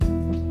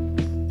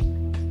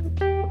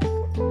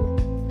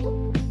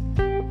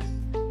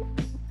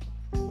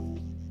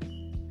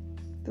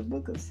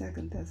of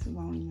 2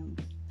 Thessalonians,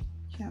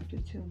 chapter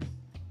 2.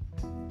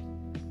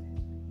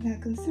 Now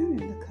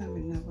concerning the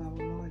coming of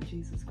our Lord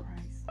Jesus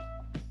Christ,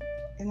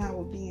 and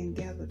our being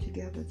gathered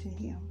together to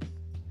him,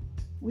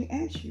 we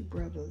ask you,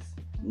 brothers,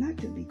 not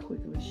to be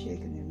quickly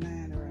shaken in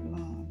mind or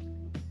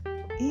alarmed,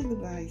 either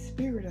by a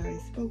spirit or a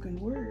spoken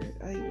word,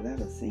 or a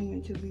letter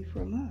seeming to be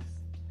from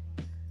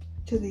us,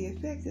 to the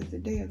effect that the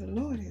day of the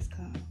Lord has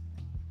come.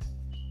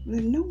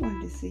 Let no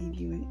one deceive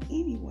you in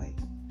any way,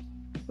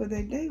 for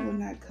that day will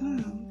not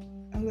come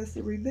unless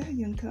the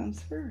rebellion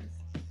comes first,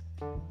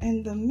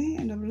 and the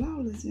man of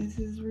lawlessness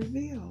is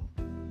revealed,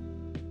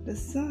 the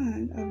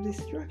son of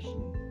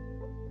destruction,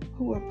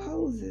 who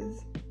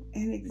opposes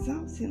and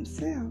exalts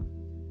himself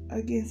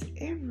against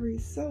every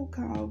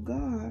so-called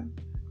God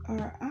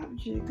or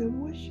object of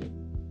worship,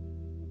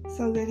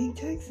 so that he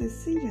takes his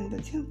seat in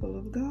the temple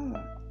of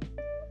God,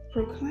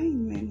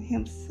 proclaiming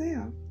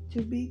himself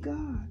to be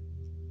God.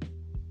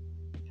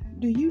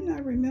 Do you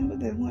not remember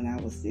that when I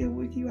was still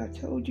with you, I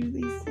told you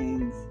these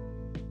things?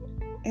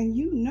 And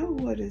you know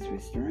what is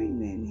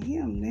restraining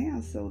him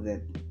now, so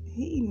that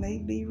he may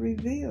be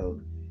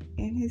revealed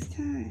in his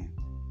time.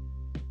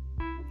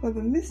 For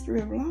the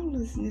mystery of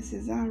lawlessness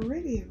is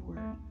already at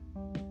work.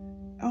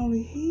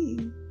 Only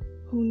he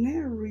who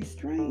now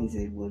restrains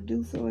it will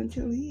do so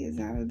until he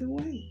is out of the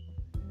way.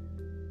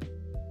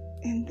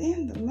 And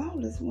then the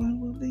lawless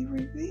one will be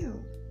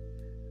revealed,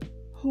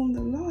 whom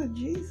the Lord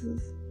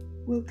Jesus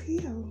will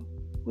kill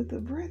with the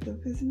breath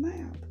of his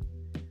mouth,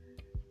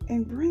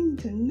 and bring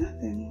to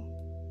nothing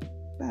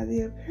by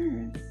the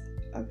appearance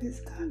of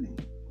his coming.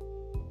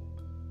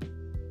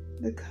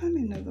 The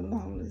coming of the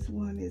lawless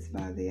one is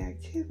by the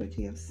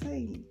activity of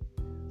Satan,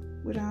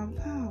 with all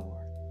power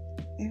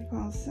and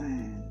false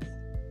signs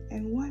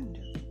and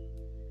wonders,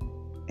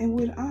 and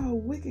with all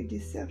wicked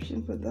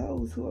deception for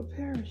those who are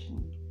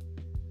perishing,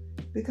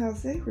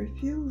 because they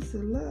refuse to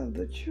love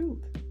the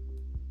truth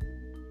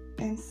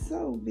and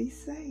so be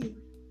saved.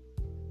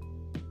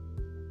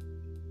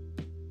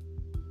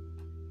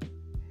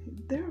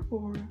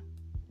 Therefore,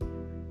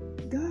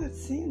 God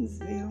sends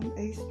them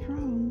a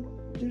strong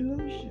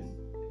delusion,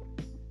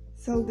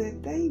 so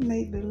that they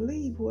may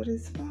believe what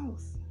is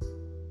false,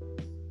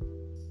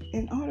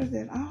 in order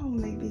that all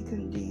may be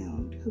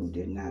condemned who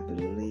did not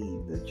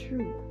believe the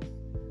truth,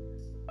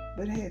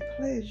 but had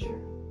pleasure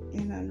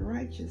in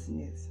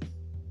unrighteousness.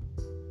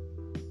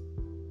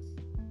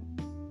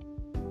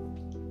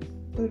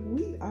 But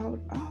we ought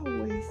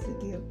always to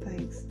give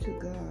thanks to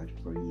God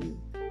for you,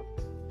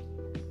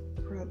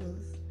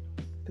 brothers,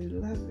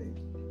 beloved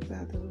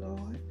by the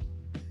Lord,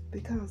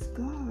 because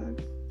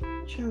God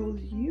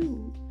chose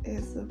you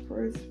as the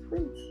first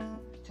fruits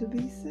to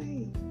be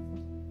saved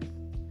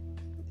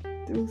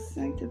through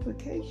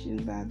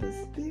sanctification by the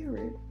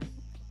Spirit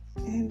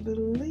and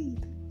belief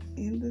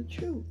in the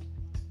truth.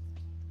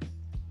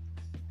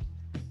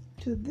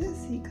 To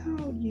this he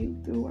called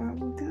you through our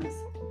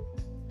gospel,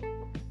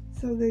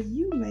 so that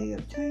you may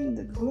obtain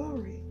the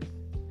glory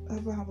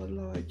of our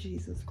Lord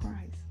Jesus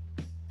Christ.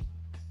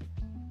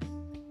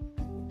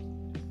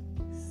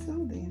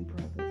 So then,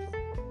 brothers,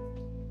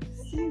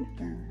 stand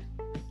firm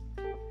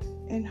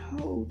and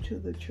hold to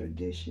the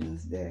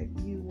traditions that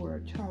you were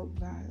taught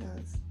by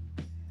us,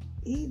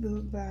 either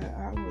by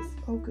our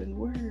spoken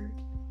word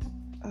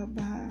or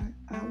by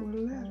our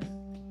letter.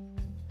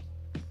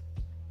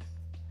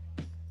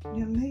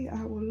 Now may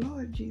our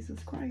Lord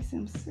Jesus Christ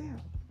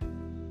himself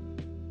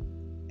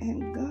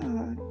and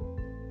God,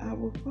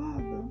 our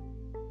Father,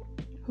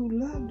 who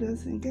loved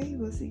us and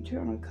gave us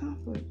eternal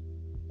comfort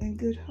and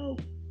good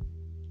hope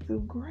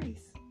through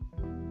grace,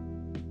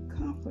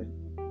 comfort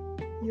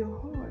your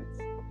hearts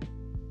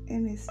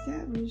and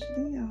establish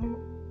them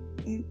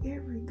in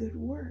every good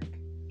work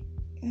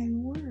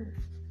and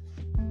word.